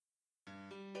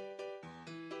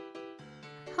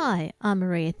Hi, I'm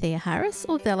Maria Thea Harris,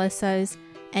 or Velo Sews,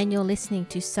 and you're listening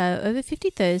to Sew Over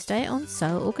 50 Thursday on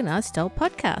Sew Organised Style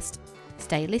Podcast.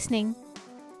 Stay listening.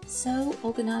 Sew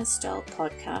Organised Style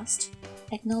Podcast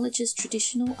acknowledges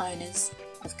traditional owners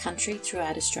of country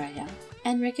throughout Australia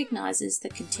and recognises the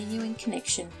continuing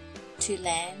connection to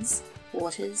lands,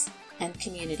 waters and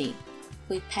community.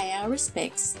 We pay our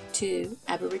respects to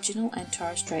Aboriginal and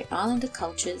Torres Strait Islander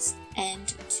cultures and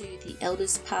to the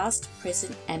elders past,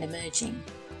 present and emerging.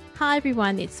 Hi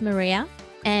everyone, it's Maria,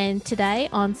 and today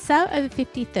on Sew Over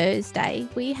 50 Thursday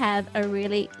we have a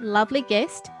really lovely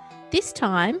guest, this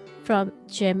time from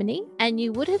Germany, and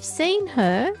you would have seen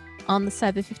her on the Sew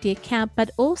Over 50 account, but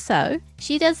also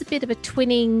she does a bit of a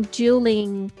twinning,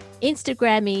 dueling,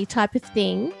 Instagrammy type of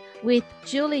thing with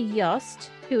Julie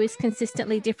Yost, who is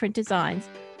Consistently Different Designs.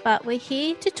 But we're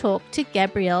here to talk to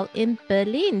Gabrielle in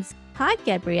Berlin. Hi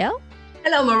Gabrielle.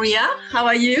 Hello Maria, how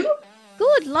are you?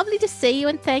 Good, lovely to see you,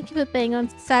 and thank you for being on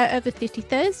Sew Over 50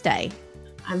 Thursday.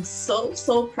 I'm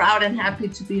so proud and happy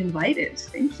to be invited.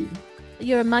 Thank you.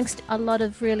 You're amongst a lot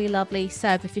of really lovely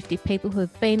Sew Over 50 people who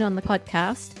have been on the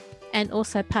podcast and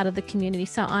also part of the community,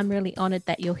 so I'm really honoured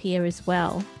that you're here as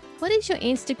well. What is your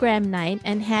Instagram name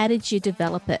and how did you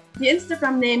develop it? The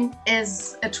Instagram name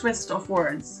is a twist of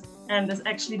words and is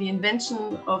actually the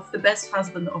invention of the best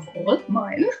husband of all,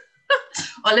 mine.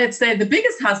 Or let's say the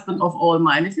biggest husband of all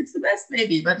mine. If it's the best,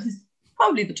 maybe, but he's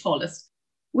probably the tallest.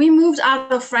 We moved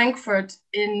out of Frankfurt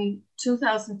in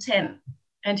 2010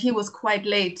 and he was quite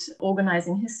late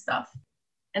organizing his stuff.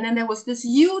 And then there was this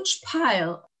huge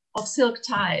pile of silk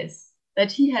ties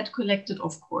that he had collected,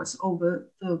 of course,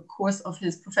 over the course of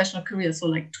his professional career. So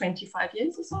like 25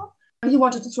 years or so. And he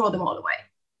wanted to throw them all away.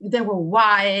 They were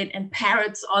white and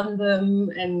parrots on them.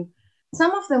 And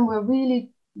some of them were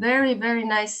really very, very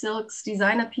nice silks,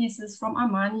 designer pieces from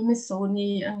Armani,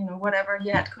 Missoni, and whatever he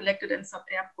had collected in some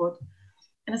airport.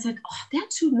 And I said, oh, they're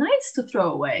too nice to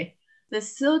throw away. The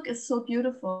silk is so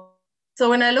beautiful. So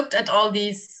when I looked at all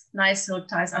these nice silk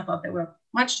ties, I thought they were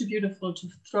much too beautiful to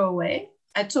throw away.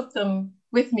 I took them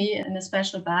with me in a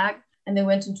special bag and they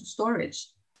went into storage.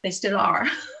 They still are,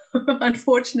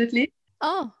 unfortunately.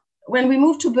 Oh. When we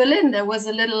moved to Berlin, there was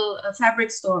a little fabric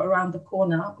store around the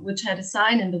corner, which had a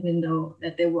sign in the window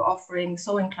that they were offering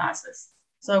sewing classes.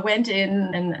 So I went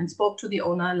in and spoke to the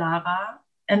owner, Lara,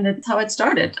 and that's how it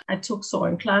started. I took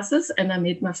sewing classes and I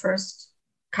made my first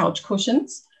couch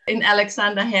cushions in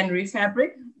Alexander Henry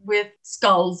fabric with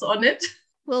skulls on it.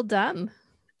 Well done.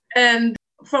 And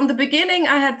from the beginning,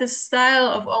 I had this style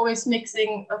of always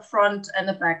mixing a front and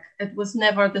a back. It was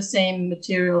never the same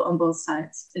material on both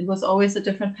sides. It was always a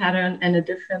different pattern and a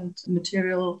different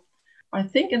material. I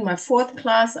think in my 4th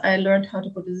class, I learned how to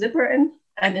put a zipper in.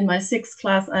 And in my 6th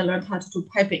class, I learned how to do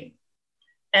piping.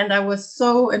 And I was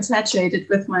so infatuated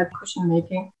with my cushion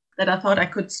making that I thought I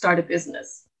could start a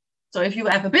business. So if you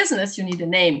have a business, you need a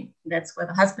name. That's where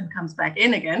the husband comes back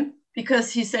in again,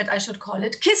 because he said I should call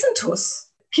it Kissentuss.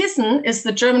 Kissen is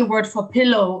the German word for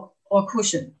pillow or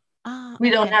cushion. We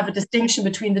don't have a distinction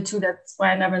between the two. That's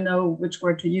why I never know which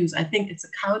word to use. I think it's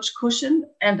a couch cushion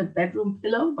and a bedroom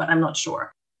pillow, but I'm not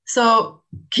sure. So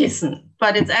Kissen,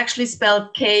 but it's actually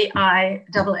spelled K-I-S-S-E-N.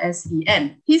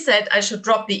 He said I should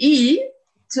drop the E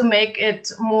to make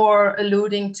it more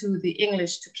alluding to the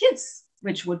English to kiss,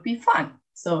 which would be fun.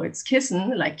 So it's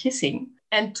Kissen, like kissing.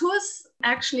 And Tuss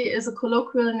actually is a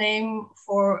colloquial name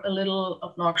for a little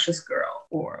obnoxious girl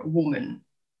or a woman.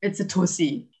 It's a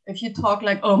tussie. If you talk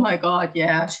like, oh my God,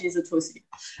 yeah, she's a tussie.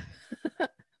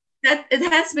 That it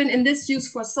has been in this use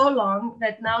for so long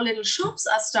that now little shops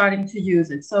are starting to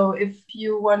use it. So if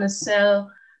you want to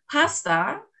sell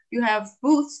pasta, you have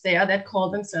booths there that call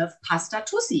themselves Pasta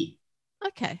Tussi.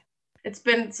 Okay. It's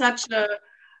been such a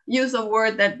use of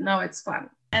word that now it's fun.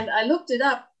 And I looked it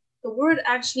up. The word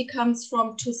actually comes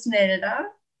from Thusnelda,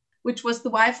 which was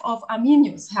the wife of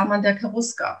Arminius, Hermann der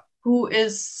Cherusker, who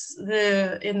is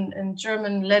in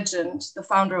German legend, the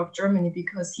founder of Germany,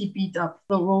 because he beat up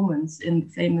the Romans in the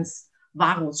famous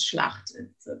Varusschlacht.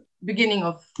 It's the beginning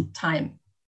of time,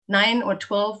 9 or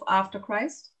 12 after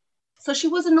Christ. So she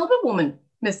was a noblewoman,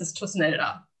 Mrs.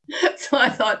 Thusnelda. So I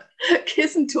thought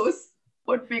Kissentuss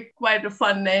would be quite a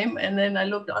fun name. And then I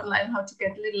looked online how to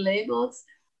get little labels.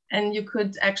 And you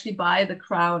could actually buy the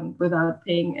crown without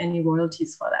paying any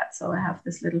royalties for that. So I have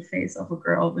this little face of a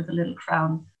girl with a little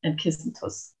crown and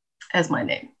Kissentuss as my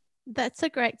name. That's a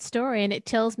great story. And it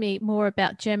tells me more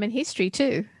about German history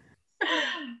too.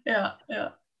 Yeah.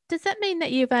 Does that mean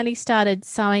that you've only started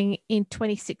sewing in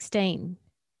 2016?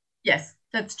 Yes,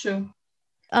 that's true.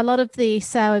 A lot of the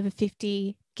Sew Over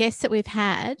 50 guests that we've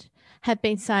had have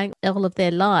been sewing all of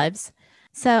their lives.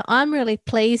 So I'm really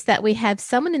pleased that we have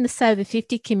someone in the Sew Over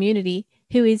 50 community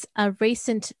who is a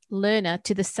recent learner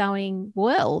to the sewing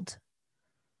world.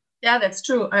 Yeah, that's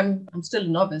true. I'm still a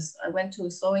novice. I went to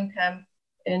a sewing camp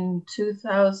in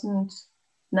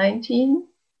 2019.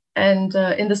 And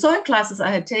in the sewing classes I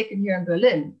had taken here in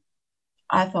Berlin,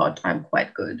 I thought I'm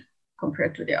quite good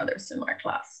compared to the others in my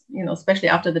class. You know, especially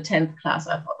after the 10th class,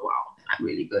 I thought, wow, I'm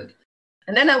really good.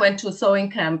 And then I went to a sewing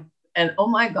camp and oh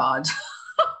my God,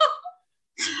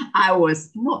 I was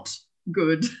not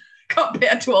good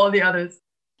compared to all the others.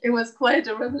 It was quite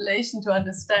a revelation to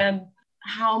understand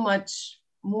how much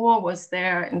more was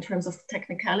there in terms of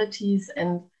technicalities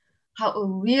and how a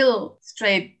real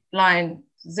straight line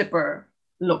zipper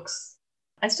looks.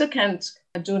 I still can't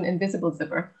do an invisible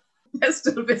zipper. They're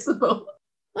still visible.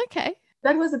 Okay.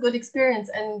 That was a good experience.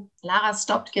 And Lara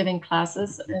stopped giving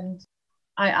classes and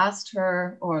I asked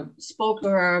her or spoke to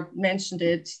her, mentioned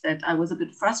it, that I was a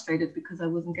bit frustrated because I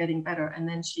wasn't getting better. And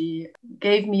then she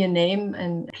gave me a name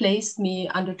and placed me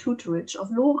under tutorage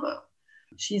of Lore.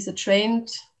 She's a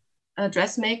trained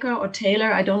dressmaker or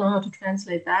tailor. I don't know how to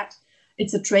translate that.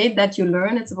 It's a trade that you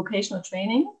learn. It's a vocational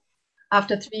training.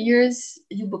 After 3 years,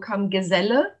 you become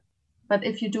Geselle. But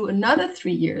if you do another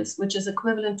 3 years, which is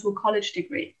equivalent to a college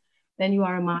degree, then you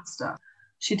are a master.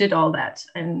 She did all that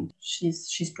and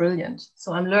she's brilliant.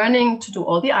 So I'm learning to do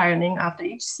all the ironing after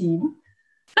each seam.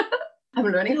 I'm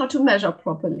learning how to measure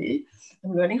properly.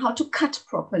 I'm learning how to cut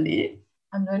properly.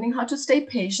 I'm learning how to stay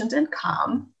patient and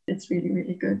calm. It's really,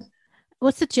 really good.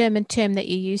 What's the German term that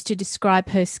you use to describe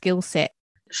her skill set?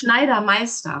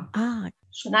 Schneidermeister. Ah.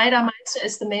 Schneidermeister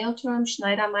is the male term.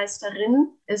 Schneidermeisterin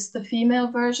is the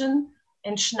female version.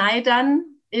 And Schneidern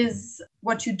is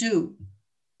what you do.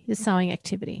 The sewing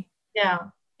activity.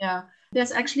 Yeah.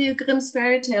 There's actually a Grimm's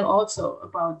fairy tale also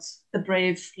about the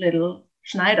brave little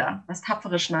Schneider, das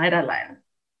tapfere Schneiderlein,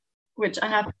 which I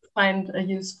have to find a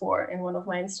use for in one of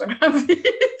my Instagram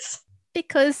feeds.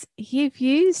 Because you've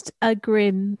used a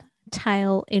Grimm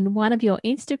tale in one of your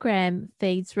Instagram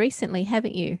feeds recently,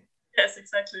 haven't you? Yes,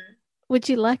 exactly. Would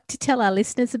you like to tell our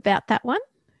listeners about that one?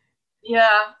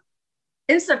 Yeah.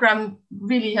 Instagram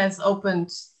really has opened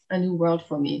a new world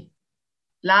for me.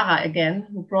 Lara, again,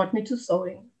 who brought me to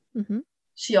sewing,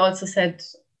 she also said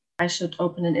I should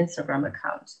open an Instagram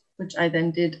account, which I then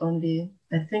did only,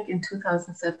 I think, in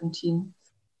 2017.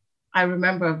 I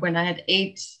remember when I had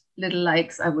 8 little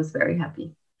likes, I was very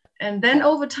happy. And then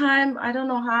over time, I don't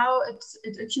know how it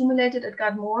accumulated, it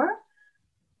got more.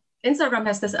 Instagram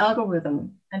has this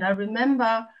algorithm. And I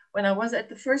remember when I was at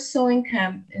the first sewing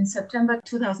camp in September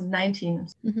 2019,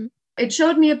 it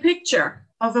showed me a picture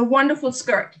of a wonderful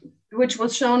skirt, which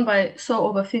was shown by Sew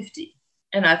Over 50.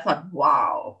 And I thought,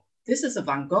 wow, this is a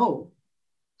Van Gogh.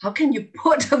 How can you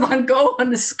put a Van Gogh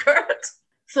on a skirt?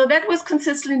 So that was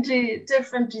consistently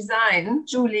different design,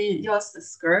 Julie Jost's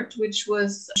skirt, which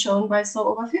was shown by Sew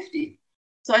Over 50.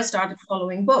 So I started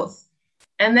following both.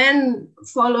 And then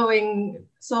following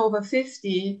Sew Over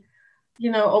 50,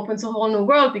 opens a whole new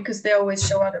world because they always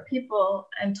show other people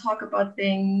and talk about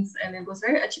things. And it was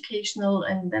very educational.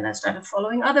 And then I started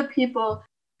following other people.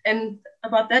 And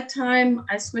about that time,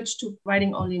 I switched to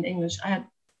writing only in English. I had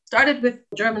started with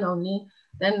German only.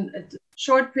 Then a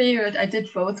short period, I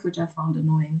did both, which I found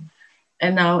annoying.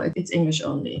 And now it's English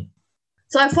only.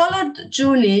 So I followed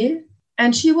Julie,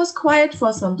 and she was quiet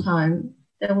for some time.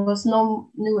 There was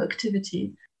no new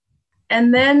activity.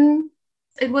 And then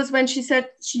it was when she said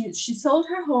she sold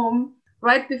her home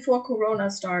right before Corona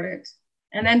started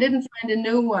and then didn't find a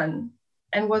new one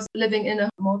and was living in a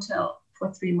motel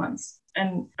for 3 months.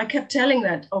 And I kept telling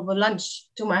that over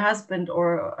lunch to my husband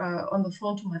or on the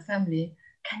phone to my family.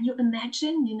 Can you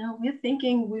imagine? We're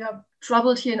thinking we are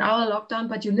troubled here in our lockdown,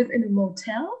 but you live in a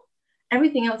motel?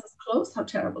 Everything else is closed. How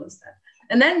terrible is that?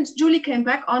 And then Julie came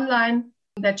back online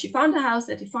that she found a house,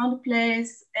 that she found a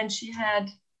place, and she had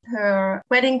her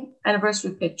wedding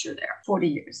anniversary picture there, 40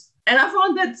 years. And I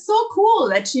found that so cool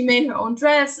that she made her own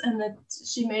dress and that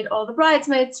she made all the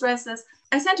bridesmaids' dresses.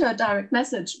 I sent her a direct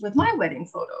message with my wedding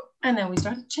photo. And then we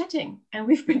started chatting. And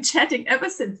we've been chatting ever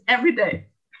since, every day.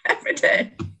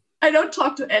 I don't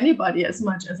talk to anybody as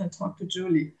much as I talk to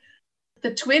Julie.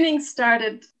 The twinning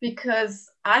started because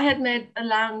I had made a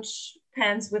lounge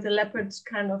pants with a leopard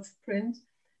kind of print.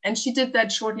 And she did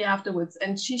that shortly afterwards.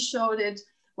 And she showed it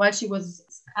while she was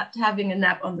having a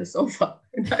nap on the sofa.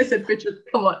 And I said, Bridget,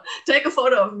 come on, take a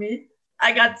photo of me.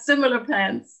 I got similar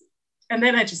pants. And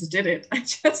then I just did it. I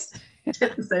just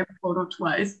did the same photo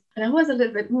twice. And I was a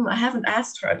little bit, I haven't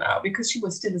asked her now because she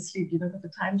was still asleep, with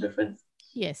the time difference.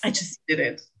 Yes. I just did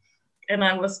it. And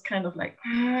I was kind of like,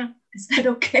 is that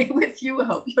okay with you? I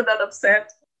hope you're not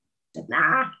upset. I said,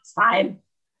 nah, it's fine.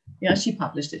 Yeah, she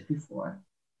published it before.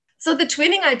 So the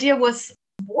twinning idea was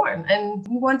born and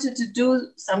we wanted to do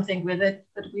something with it,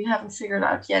 but we haven't figured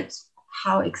out yet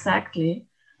how exactly.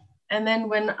 And then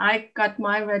when I got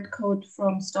my red coat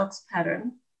from Stock's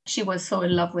pattern, she was so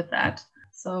in love with that.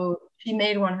 So she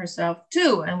made one herself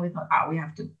too. And we thought, we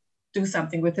have to do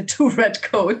something with the 2 red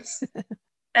coats.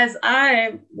 As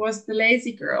I was the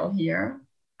lazy girl here,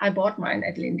 I bought mine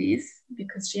at Lindy's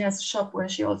because she has a shop where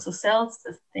she also sells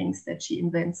the things that she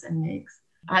invents and makes.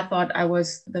 I thought I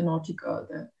was the naughty girl,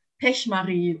 the Pech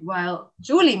Marie, while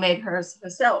Julie made hers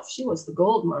herself. She was the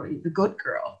Gold Marie, the good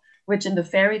girl, which in the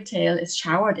fairy tale is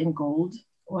showered in gold,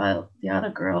 while the other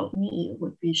girl, me,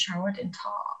 would be showered in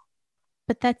tar.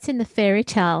 But that's in the fairy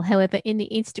tale. However, in the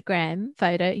Instagram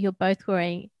photo, you're both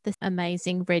wearing this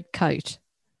amazing red coat.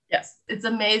 Yes, it's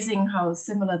amazing how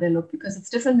similar they look because it's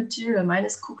different material. Mine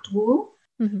is cooked wool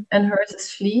and hers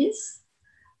is fleece.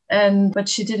 But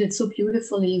she did it so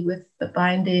beautifully with the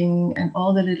binding and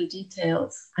all the little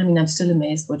details. I mean, I'm still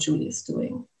amazed what Julie is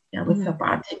doing. Yeah, with her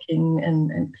batiking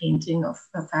and painting of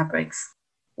her fabrics.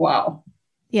 Wow.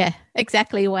 Yeah,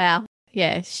 exactly. Wow.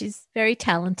 Yeah, she's very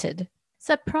talented.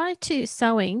 So prior to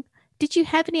sewing, did you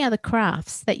have any other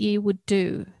crafts that you would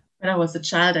do? When I was a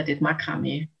child, I did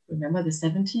macrame. Remember the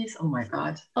 70s? Oh my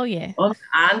God. Oh, yeah. All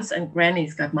my aunts and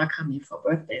grannies got macrame for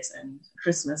birthdays and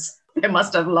Christmas. They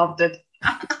must have loved it.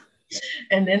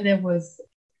 And then there was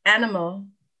animal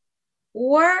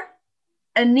or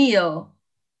anneal.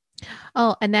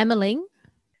 Oh, enameling.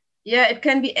 Yeah, it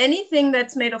can be anything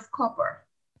that's made of copper.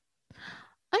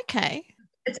 Okay.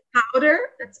 It's powder.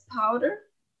 It's powder.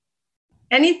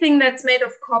 Anything that's made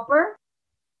of copper,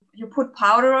 you put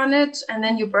powder on it and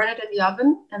then you burn it in the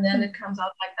oven and then it comes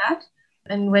out like that.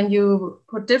 And when you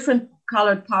put different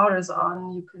colored powders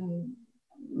on, you can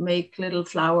make little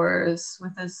flowers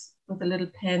with a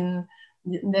little pen.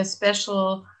 There's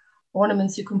special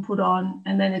ornaments you can put on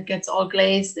and then it gets all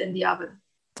glazed in the oven.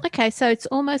 Okay, so it's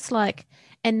almost like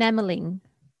enameling.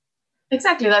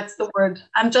 Exactly, that's the word.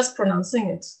 I'm just pronouncing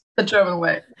it the German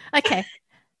way. Okay.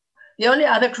 The only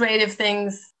other creative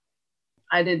things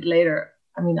I did later,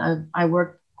 I mean, I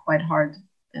worked quite hard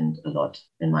and a lot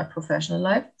in my professional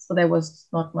life, so there was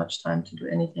not much time to do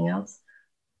anything else.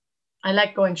 I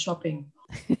like going shopping.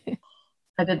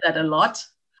 I did that a lot.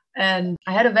 And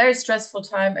I had a very stressful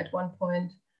time at one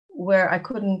point where I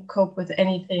couldn't cope with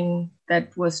anything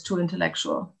that was too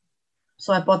intellectual.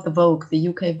 So I bought the Vogue, the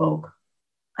UK Vogue.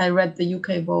 I read the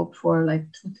UK Vogue for like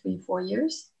 2, 3, 4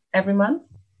 years every month.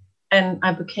 And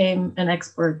I became an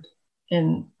expert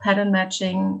in pattern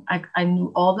matching. I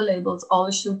knew all the labels, all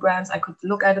the shoe brands. I could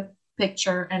look at a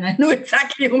picture and I knew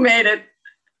exactly who made it.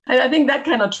 And I think that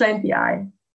kind of trained the eye.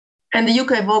 And the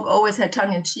UK Vogue always had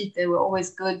tongue in cheek. They were always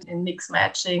good in mix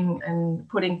matching and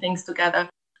putting things together.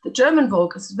 The German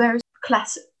Vogue is very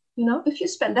classic. You know, if you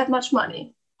spend that much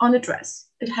money on a dress,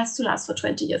 it has to last for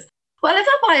 20 years. Well, if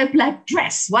I buy a black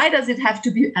dress, why does it have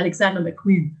to be Alexander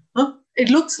McQueen? Huh? It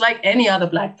looks like any other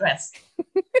black dress.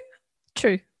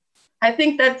 True. I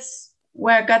think that's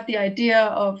where I got the idea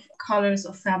of colors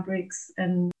of fabrics.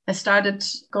 And I started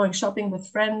going shopping with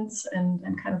friends and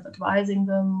kind of advising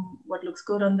them what looks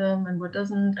good on them and what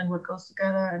doesn't, and what goes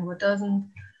together and what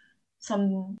doesn't.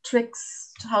 Some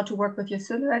tricks to how to work with your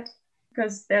silhouette,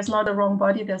 because there's not a wrong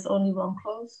body, there's only wrong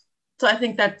clothes. So I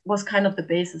think that was kind of the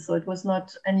basis. So it was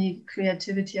not any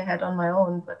creativity I had on my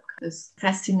own, but this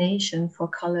fascination for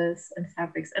colors and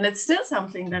fabrics. And it's still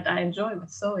something that I enjoy with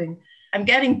sewing. I'm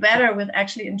getting better with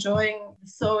actually enjoying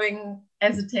sewing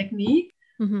as a technique.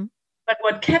 Mm-hmm. But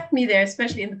what kept me there,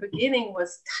 especially in the beginning,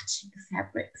 was touching the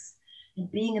fabrics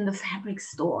and being in the fabric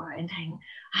store and saying,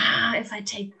 if I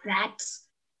take that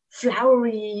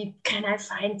flowery, can I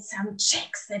find some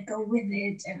checks that go with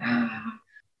it? And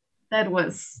that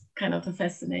was kind of the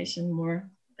fascination more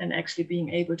than actually being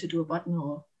able to do a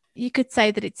buttonhole. You could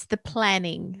say that it's the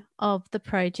planning of the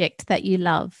project that you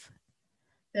love.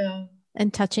 Yeah.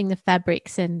 And touching the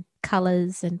fabrics and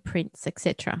colors and prints,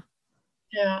 etc.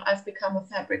 Yeah, I've become a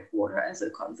fabric hoarder as a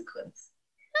consequence.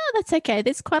 Oh, that's okay.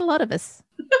 There's quite a lot of us.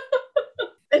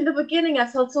 In the beginning, I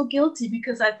felt so guilty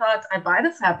because I thought I buy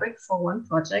the fabric for one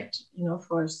project, you know,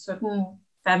 for a certain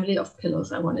family of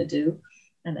pillows I want to do.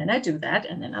 And then I do that.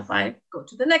 And then go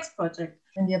to the next project.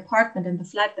 In the apartment, in the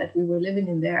flat that we were living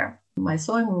in there, my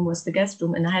sewing room was the guest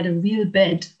room and I had a real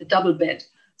bed, a double bed.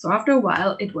 So after a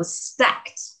while, it was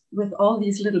stacked with all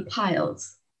these little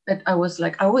piles that I was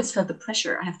like, I always felt the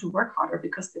pressure. I have to work harder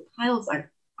because the piles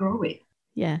are growing.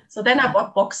 Yeah. So then I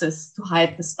bought boxes to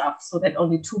hide the stuff so that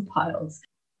only 2 piles.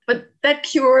 But that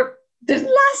cure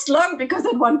didn't last long because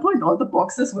at one point all the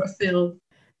boxes were filled.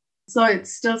 So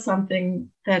it's still something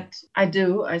that I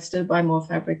do. I still buy more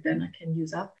fabric than I can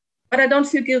use up. But I don't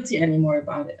feel guilty anymore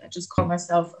about it. I just call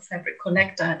myself a fabric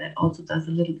collector that also does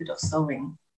a little bit of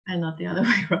sewing and not the other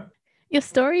way around. Your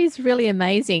story is really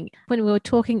amazing. When we were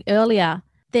talking earlier,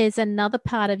 there's another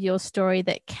part of your story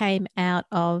that came out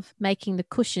of making the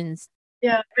cushions.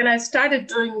 Yeah, when I started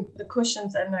doing the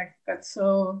cushions and I got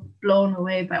so blown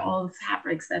away by all the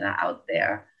fabrics that are out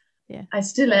there. Yeah. I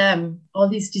still am. All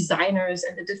these designers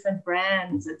and the different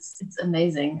brands. It's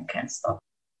amazing. I can't stop.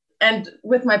 And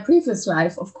with my previous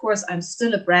life, of course, I'm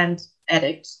still a brand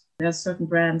addict. There are certain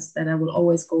brands that I will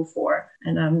always go for.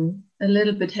 And I'm a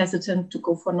little bit hesitant to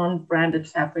go for non-branded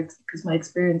fabrics because my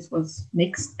experience was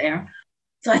mixed there.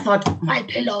 So I thought, my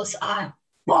pillows are,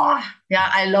 yeah,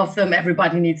 I love them.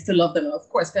 Everybody needs to love them. Of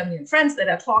course, family and friends that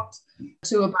I talked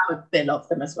to about, they love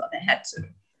them as well. They had to.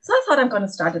 So I thought I'm going to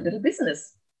start a little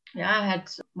business. Yeah, I had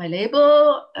my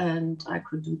label and I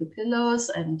could do the pillows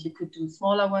and you could do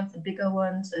smaller ones and bigger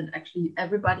ones. And actually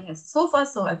everybody has a sofa,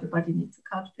 so everybody needs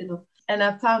a couch pillow. And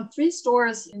I found 3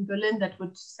 stores in Berlin that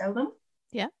would sell them.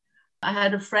 Yeah. I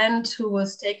had a friend who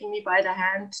was taking me by the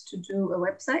hand to do a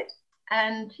website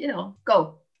and,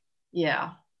 go.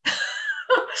 Yeah.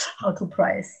 How to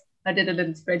price. I did a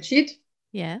little spreadsheet.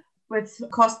 Yeah. With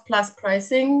cost plus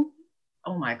pricing.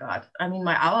 Oh my God. I mean,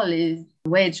 my hourly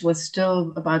wage was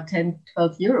still about 10,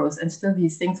 12 euros. And still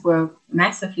these things were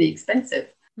massively expensive.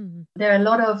 Mm-hmm. There are a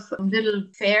lot of little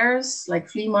fairs, like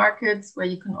flea markets, where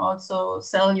you can also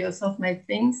sell your self-made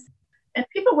things. And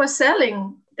people were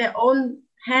selling their own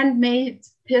handmade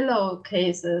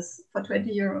pillowcases for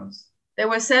 20 euros. They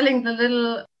were selling the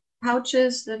little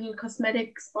pouches, little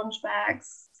cosmetic sponge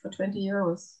bags for 20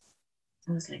 euros.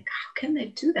 I was like, how can they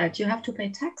do that? You have to pay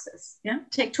taxes. Yeah,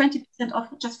 take 20% off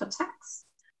just for tax.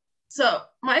 So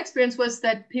my experience was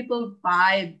that people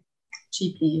buy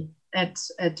cheaply. At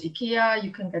IKEA,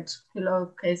 you can get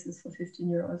pillowcases for 15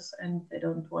 euros and they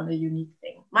don't want a unique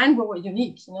thing. Mine were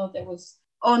unique. There was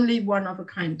only one of a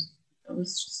kind. It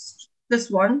was just this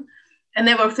one. And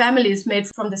there were families made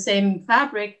from the same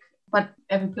fabric, but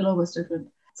every pillow was different.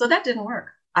 So that didn't work.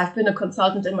 I've been a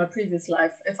consultant in my previous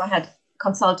life. If I had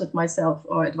consulted myself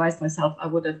or advised myself, I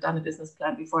would have done a business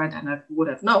plan before and I would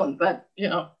have known. But,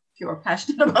 if you're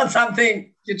passionate about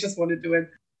something, you just want to do it.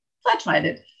 So I tried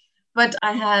it. But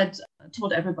I had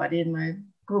told everybody in my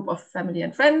group of family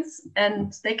and friends,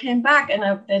 and they came back and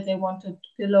they wanted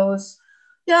pillows.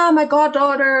 Yeah, my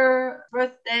goddaughter,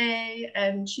 birthday,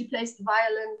 and she plays the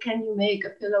violin. Can you make a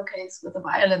pillowcase with a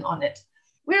violin on it?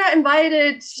 We are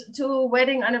invited to a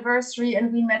wedding anniversary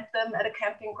and we met them at a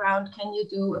camping ground. Can you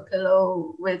do a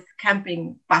pillow with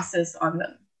camping buses on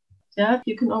them? Yeah,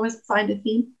 you can always find a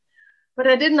theme. But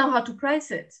I didn't know how to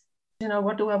price it.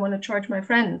 What do I want to charge my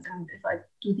friends? And if I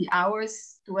do the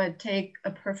hours, do I take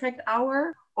a perfect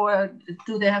hour? Or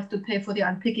do they have to pay for the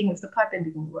unpicking if the piping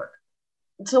didn't work?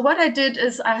 So what I did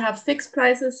is I have fixed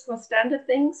prices for standard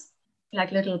things,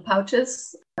 like little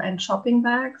pouches and shopping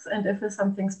bags. And if it's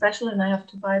something special and I have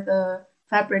to buy the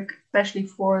fabric especially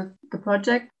for the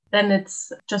project, then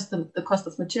it's just the cost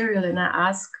of material. And I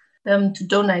ask them to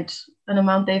donate an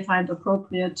amount they find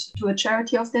appropriate to a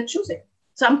charity of their choosing.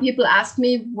 Some people ask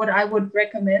me what I would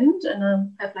recommend, and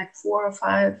I have like 4 or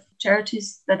 5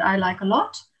 charities that I like a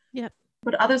lot. Yeah.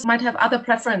 But others might have other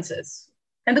preferences.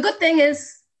 And the good thing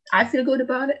is I feel good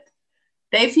about it.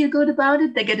 They feel good about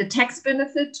it. They get a tax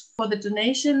benefit for the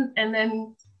donation. And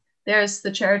then there's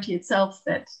the charity itself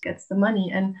that gets the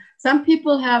money. And some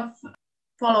people have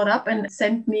followed up and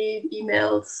sent me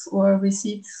emails or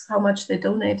receipts how much they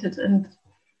donated. And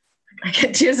I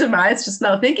get tears in my eyes just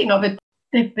now thinking of it.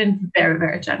 They've been very,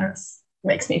 very generous.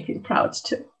 Makes me feel proud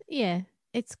too. Yeah,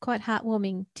 it's quite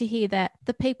heartwarming to hear that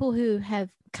the people who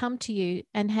have come to you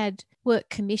and had work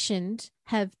commissioned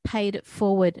have paid it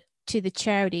forward to the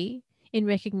charity in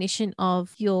recognition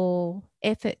of your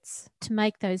efforts to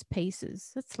make those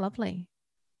pieces. That's lovely.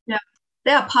 Yeah,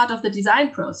 they are part of the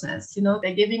design process.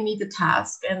 They're giving me the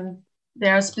task and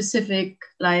they're specific,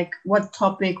 like what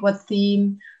topic, what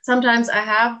theme. Sometimes I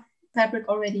have fabric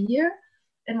already here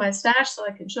in my stash so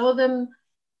I can show them.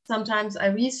 Sometimes I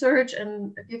research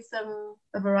and give them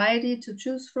a variety to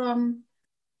choose from.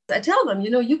 I tell them,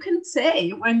 you can say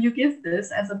when you give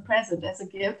this as a present, as a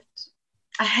gift,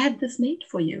 I had this made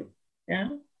for you. Yeah.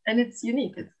 And it's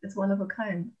unique. It's one of a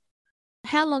kind.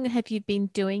 How long have you been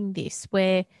doing this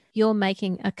where you're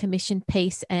making a commissioned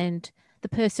piece and the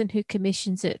person who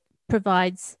commissions it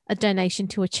provides a donation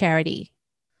to a charity?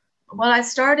 Well, I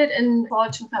started in fall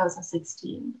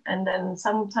 2016, and then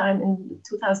sometime in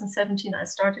 2017, I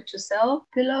started to sell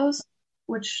pillows,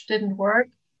 which didn't work.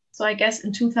 So I guess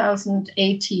in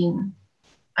 2018,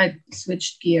 I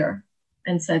switched gear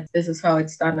and said, this is how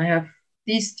it's done. I have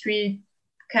these three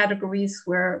categories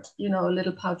where, you know, a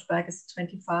little pouch bag is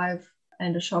 25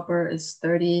 and a shopper is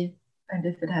 30. And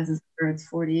if it has a zipper, it's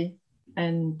 40.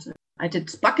 And I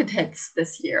did bucket hats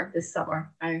this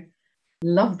summer. I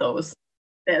love those.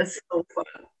 They're so fun.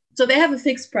 So they have a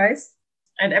fixed price,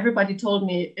 and everybody told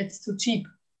me it's too cheap.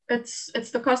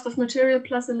 It's the cost of material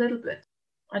plus a little bit.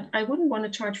 I wouldn't want to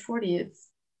charge 40. It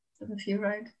doesn't feel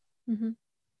right. Mm-hmm.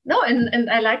 No, and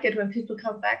I like it when people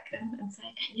come back and say,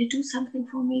 can you do something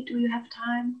for me? Do you have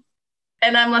time?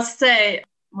 And I must say,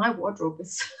 my wardrobe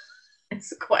is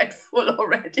it's quite full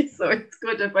already. So it's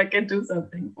good if I can do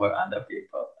something for other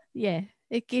people. Yeah,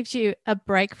 it gives you a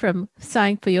break from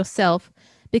sewing for yourself,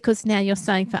 because now you're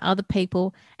sewing for other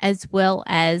people, as well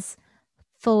as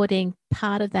forwarding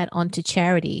part of that onto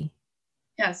charity.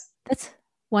 Yes. That's a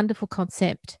wonderful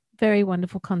concept. Very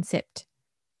wonderful concept.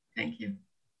 Thank you.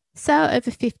 Sew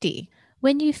Over 50.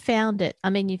 When you found it, I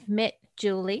mean, you've met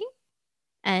Julie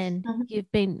and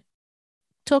you've been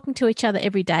talking to each other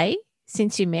every day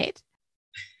since you met.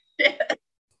 Yeah.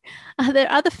 Are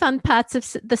there other fun parts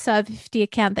of the Sew Over 50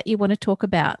 account that you want to talk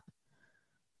about?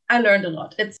 I learned a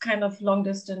lot. It's kind of long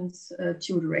distance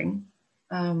tutoring.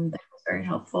 That was very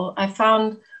helpful. I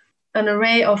found an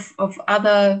array of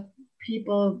other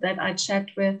people that I chat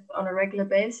with on a regular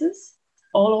basis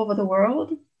all over the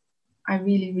world. I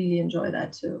really, really enjoy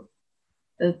that too.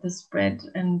 The spread,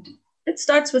 and it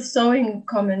starts with sewing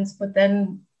comments, but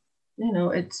then, you know,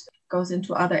 it goes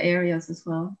into other areas as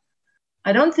well.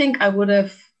 I don't think I would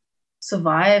have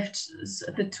survived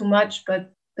a bit too much,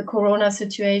 but the Corona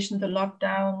situation, the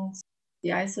lockdowns,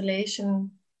 the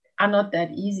isolation are not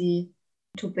that easy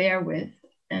to bear with.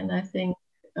 And I think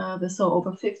the Sew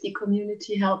Over 50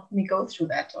 community helped me go through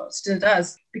that, or still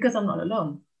does, because I'm not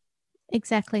alone.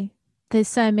 Exactly. There's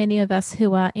so many of us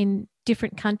who are in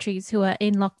different countries who are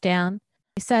in lockdown.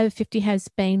 Sew Over 50 has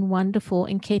been wonderful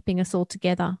in keeping us all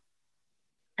together.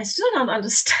 I still don't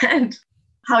understand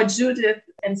how Judith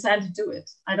and Santa do it.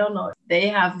 I don't know. They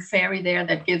have a fairy there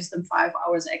that gives them 5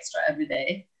 hours extra every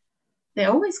day. They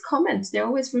always comment, they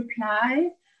always reply.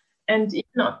 And you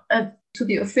know, to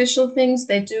the official things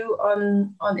they do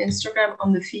on Instagram,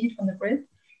 on the feed, on the grid,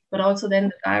 but also then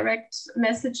the direct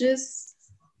messages.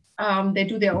 They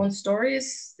do their own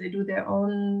stories. They do their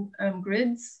own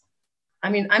grids. I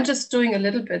mean, I'm just doing a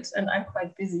little bit and I'm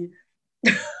quite busy.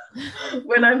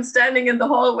 When I'm standing in the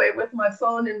hallway with my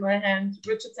phone in my hand,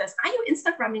 Richard says, are you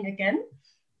Instagramming again?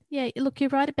 Yeah, look, you're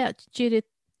right about Judith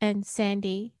and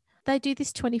Sandy. They do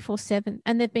this 24/7,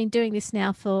 and they've been doing this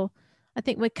now for, I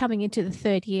think we're coming into the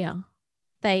 3rd year.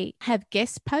 They have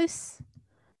guest posts.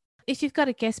 If you've got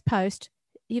a guest post,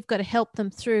 you've got to help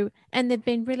them through. And they've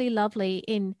been really lovely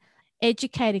in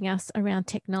educating us around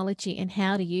technology and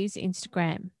how to use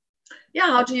Instagram. Yeah,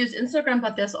 how to use Instagram,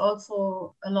 but there's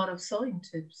also a lot of sewing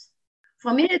tips.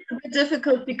 For me, it's a bit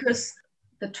difficult because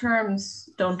the terms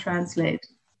don't translate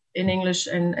in English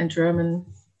and German.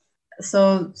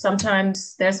 So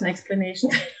sometimes there's an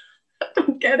explanation. I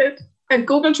don't get it. And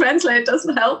Google Translate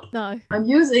doesn't help. No. I'm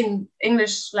using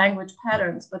English language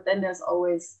patterns, but then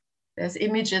there's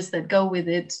images that go with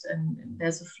it, and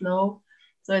there's a flow.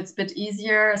 So it's a bit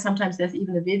easier. Sometimes there's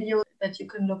even a video that you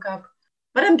can look up.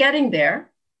 But I'm getting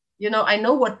there. You know, I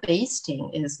know what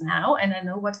basting is now, and I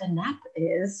know what a nap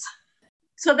is.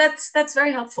 So that's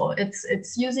very helpful.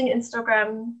 It's using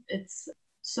Instagram, it's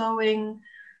sewing,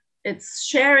 it's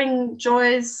sharing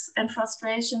joys and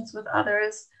frustrations with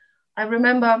others. I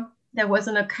remember there was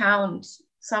an account,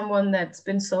 someone that's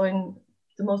been sewing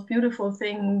the most beautiful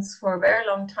things for a very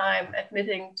long time,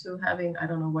 admitting to having, I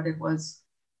don't know what it was,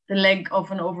 the leg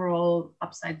of an overall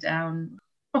upside down.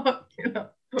 You know,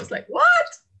 I was like, what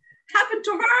happened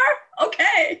to her?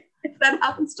 Okay, if that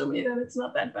happens to me, then it's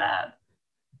not that bad.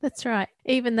 That's right.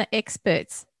 Even the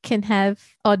experts can have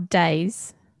odd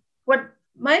days. What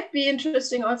might be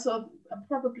interesting also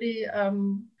probably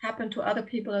happen to other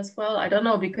people as well. I don't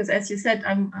know, because as you said,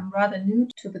 I'm rather new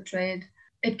to the trade.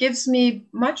 It gives me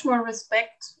much more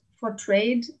respect for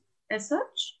trade as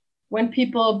such. When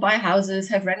people buy houses,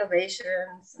 have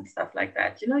renovations and stuff like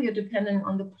that, you know, you're depending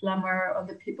on the plumber, on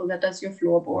the people that does your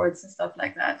floorboards and stuff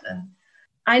like that. And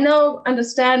I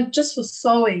understand just for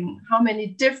sewing how many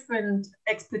different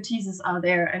expertises are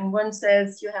there. And one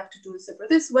says you have to do a zipper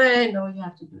this way, no, you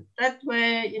have to do it that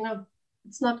way. You know,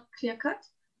 it's not clear cut.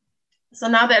 So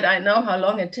now that I know how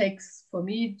long it takes for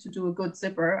me to do a good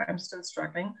zipper, I'm still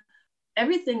struggling.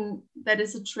 Everything that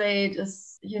is a trade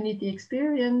is, you need the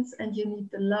experience and you need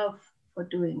the love for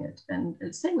doing it. And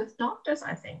it's same with doctors,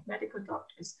 I think, medical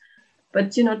doctors.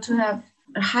 But, you know, to have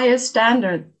a higher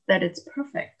standard that it's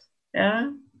perfect.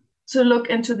 Yeah. to look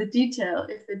into the detail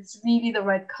if it's really the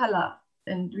right color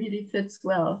and really fits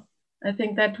well. I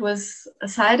think that was a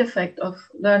side effect of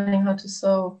learning how to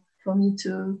sew for me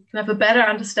to have a better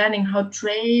understanding how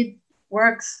trade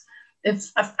works.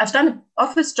 If I've done an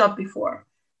office job before,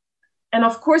 and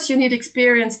of course you need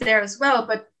experience there as well,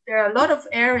 but there are a lot of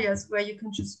areas where you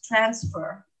can just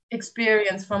transfer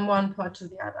experience from one part to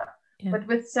the other. Yeah. But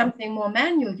with something more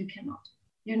manual, you cannot.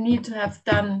 You need to have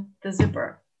done the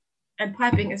zipper, and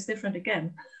piping is different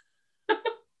again.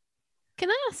 Can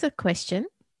I ask a question?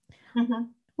 Mm-hmm.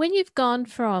 When you've gone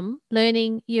from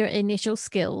learning your initial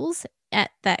skills at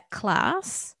that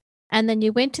class, and then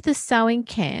you went to the sewing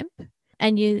camp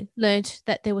and you learned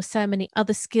that there were so many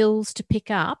other skills to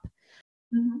pick up,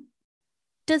 mm-hmm.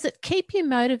 does it keep you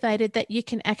motivated that you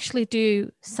can actually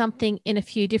do something in a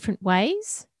few different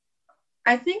ways?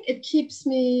 I think it keeps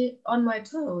me on my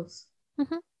toes.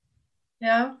 Mm-hmm.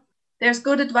 Yeah. There's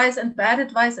good advice and bad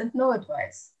advice and no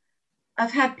advice.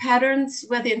 I've had patterns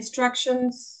where the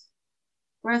instructions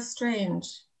were strange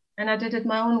and I did it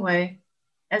my own way,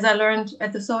 as I learned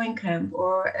at the sewing camp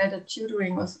or at a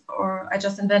tutoring, or I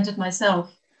just invented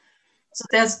myself. So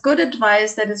there's good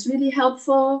advice that is really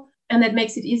helpful and that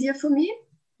makes it easier for me.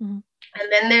 Mm-hmm.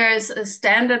 And then there is a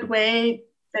standard way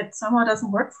that somehow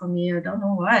doesn't work for me. I don't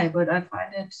know why, but I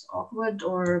find it awkward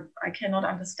or I cannot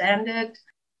understand it.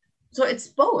 So it's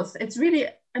both. It's really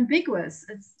ambiguous.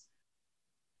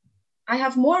 I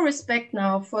have more respect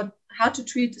now for how to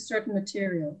treat a certain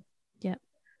material. Yeah.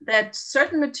 That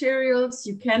certain materials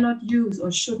you cannot use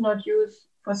or should not use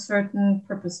for certain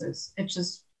purposes. It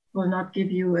just will not give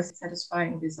you a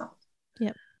satisfying result.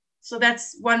 Yeah. So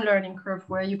that's one learning curve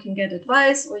where you can get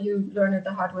advice or you learn it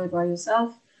the hard way by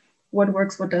yourself. What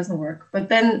works, what doesn't work. But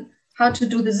then how to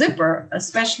do the zipper,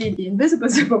 especially the invisible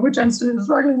zipper, which I'm still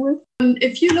struggling with.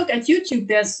 If you look at YouTube,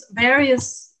 there's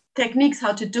various techniques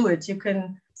how to do it. You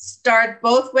can start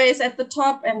both ways at the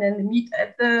top and then meet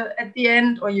at the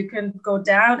end, or you can go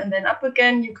down and then up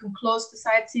again. You can close the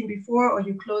side seam before or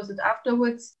you close it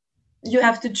afterwards. You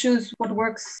have to choose what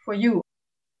works for you.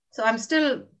 So I'm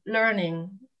still learning.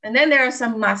 And then there are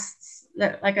some musts.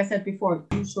 Like I said before,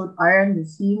 you should iron the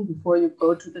seam before you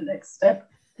go to the next step.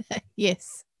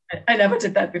 Yes. I never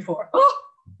did that before. Oh,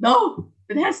 no,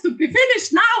 it has to be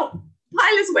finished now.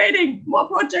 Pile is waiting, more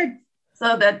projects.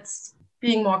 So that's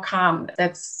being more calm.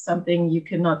 That's something you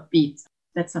cannot beat.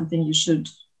 That's something you should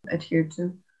adhere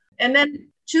to. And then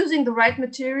choosing the right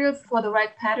material for the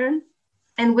right pattern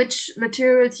and which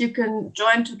materials you can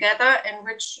join together and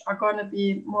which are going to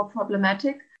be more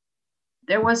problematic.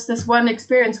 There was this one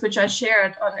experience which I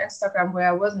shared on Instagram where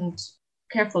I wasn't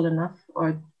careful enough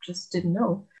or just didn't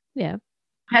know. Yeah.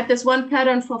 I had this one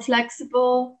pattern for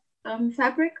flexible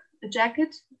fabric, a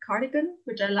jacket, cardigan,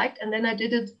 which I liked. And then I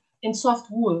did it in soft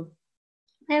wool.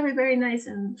 Very, very nice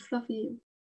and fluffy.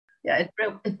 Yeah,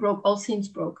 it broke. All seams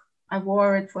broke. I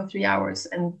wore it for 3 hours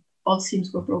and all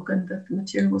seams were broken. The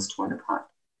material was torn apart.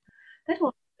 That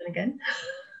won't happen again.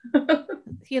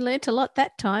 You learnt a lot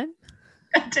that time.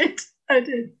 I did.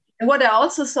 And what I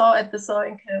also saw at the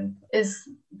sewing camp is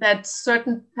that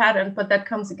certain pattern, but that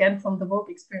comes again from the Vogue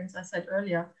experience I said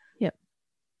earlier. Yep.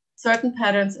 Certain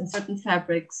patterns and certain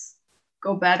fabrics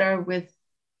go better with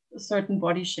certain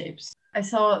body shapes. I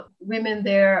saw women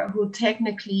there who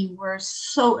technically were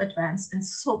so advanced and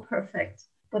so perfect,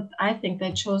 but I think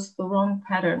they chose the wrong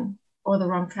pattern or the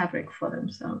wrong fabric for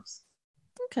themselves.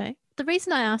 Okay. The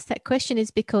reason I asked that question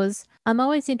is because I'm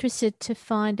always interested to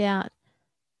find out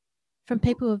from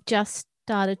people who have just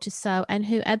started to sew and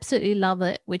who absolutely love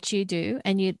it, which you do,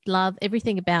 and you love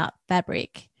everything about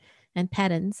fabric and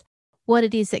patterns, what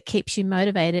it is that keeps you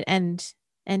motivated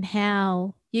and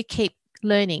how you keep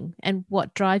learning and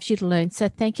what drives you to learn. So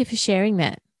thank you for sharing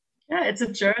that. Yeah, it's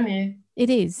a journey. It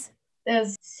is.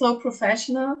 There's So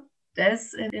Professional, Des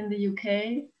in the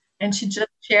UK, and she just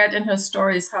shared in her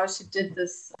stories how she did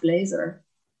this blazer.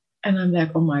 And I'm like,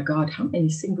 oh my God, how many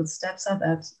single steps are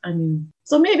that? I mean,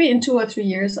 so maybe in 2 or 3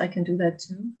 years, I can do that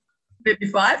too. Maybe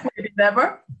 5, maybe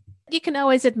never. You can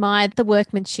always admire the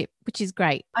workmanship, which is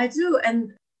great. I do.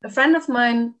 And a friend of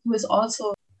mine who is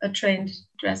also a trained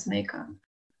dressmaker,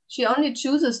 she only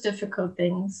chooses difficult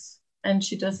things and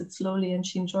she does it slowly and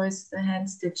she enjoys the hand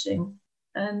stitching.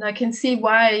 And I can see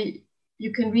why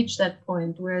you can reach that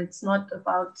point where it's not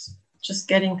about just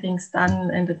getting things done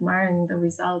and admiring the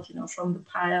result, from the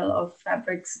pile of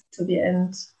fabrics to the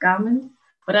end garment.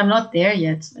 But I'm not there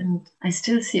yet. And I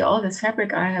still see all this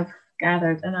fabric I have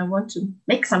gathered and I want to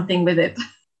make something with it.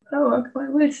 Oh,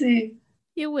 we'll see.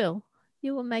 You will.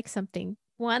 You will make something,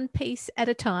 one piece at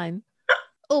a time,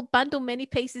 or bundle many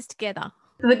pieces together.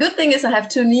 The good thing is I have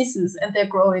 2 nieces and they're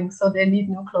growing, so they need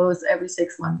new clothes every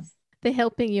 6 months. They're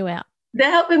helping you out.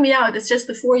 They're helping me out. It's just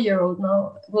the 4-year-old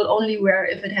now will only wear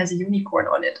if it has a unicorn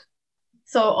on it.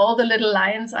 So all the little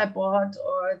lions I bought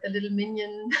or the little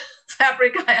minion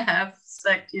fabric I have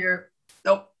stacked here,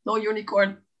 nope, no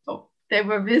unicorn. Oh, they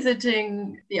were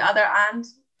visiting the other aunt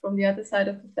from the other side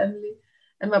of the family.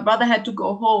 And my brother had to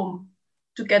go home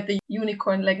to get the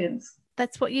unicorn leggings.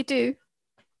 That's what you do.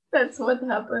 That's what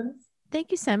happens.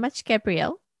 Thank you so much,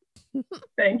 Gabrielle.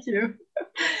 Thank you.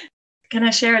 Can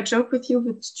I share a joke with you,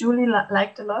 which Julie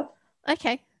liked a lot?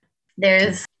 Okay.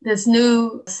 There's this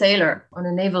new sailor on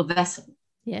a naval vessel.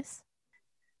 Yes.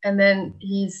 And then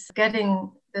he's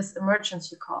getting this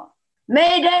emergency call.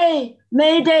 Mayday!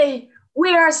 Mayday!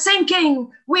 We are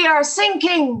sinking! We are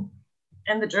sinking!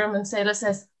 And the German sailor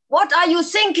says, what are you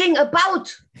thinking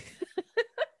about?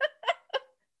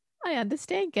 I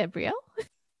understand, Gabrielle.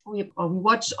 We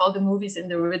watch all the movies in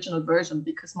the original version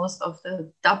because most of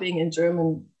the dubbing in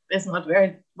German is not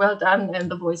very well done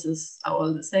and the voices are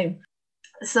all the same.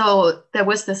 So there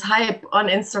was this hype on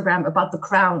Instagram about The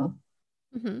Crown.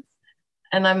 Mm-hmm.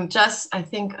 And I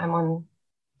think I'm on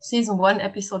season 1,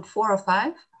 episode 4 or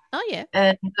 5. Oh, yeah.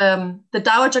 And the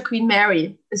Dowager Queen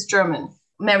Mary is German,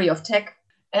 Mary of Teck.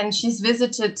 And she's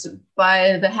visited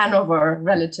by the Hanover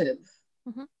relative.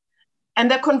 Mm-hmm.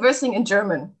 And they're conversing in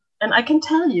German. And I can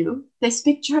tell you, they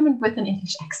speak German with an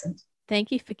English accent.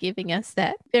 Thank you for giving us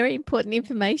that very important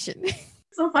information.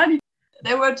 So funny.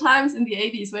 There were times in the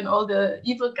 80s when all the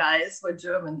evil guys were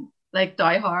German, like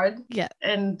Die Hard. Yeah.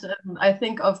 And I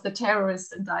think of the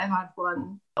terrorists in Die Hard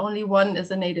 1. Only one is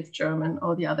a native German.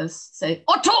 All the others say,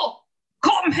 Otto,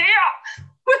 come here,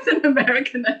 with an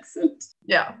American accent.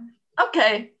 Yeah.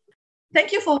 Okay.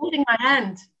 Thank you for holding my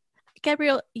hand.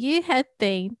 Gabrielle, you have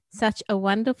been such a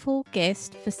wonderful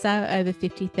guest for So Over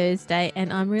 50 Thursday,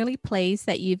 and I'm really pleased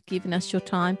that you've given us your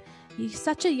time. You're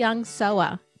such a young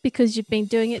sewer because you've been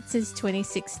doing it since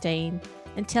 2016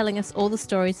 and telling us all the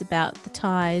stories about the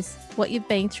ties, what you've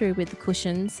been through with the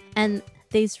cushions, and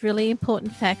these really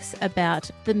important facts about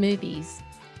the movies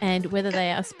and whether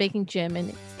they are speaking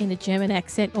German in a German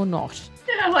accent or not.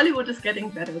 Yeah, Hollywood is getting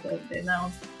better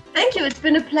now. Thank you. It's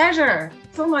been a pleasure.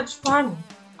 So much fun.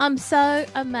 I'm so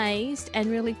amazed and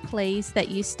really pleased that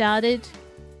you started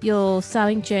your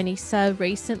sewing journey so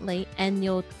recently and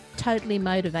you're totally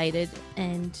motivated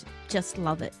and just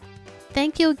love it.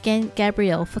 Thank you again,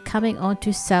 Gabrielle, for coming on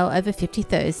to Sew Over 50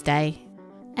 Thursday.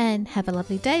 And have a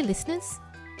lovely day, listeners.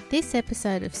 This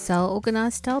episode of Sew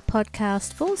Organised Style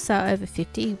podcast for Sew Over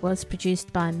 50 was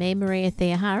produced by me, Maria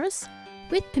Theoharis,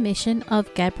 with permission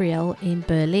of Gabrielle in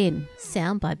Berlin.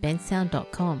 Sound by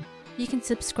bensound.com. You can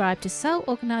subscribe to Sew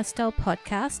Organised Style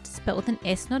podcast, spelled with an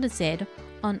S, not a Z,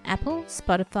 on Apple,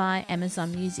 Spotify,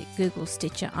 Amazon Music, Google,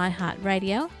 Stitcher,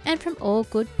 iHeartRadio, and from all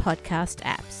good podcast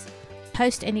apps.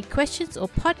 Post any questions or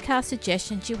podcast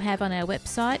suggestions you have on our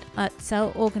website at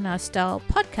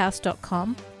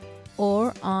seworganisedstylepodcast.com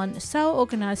or on Sew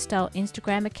Organised Style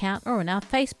Instagram account or on our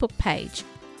Facebook page.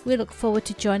 We look forward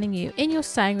to joining you in your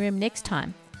sewing room next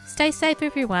time. Stay safe,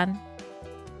 everyone.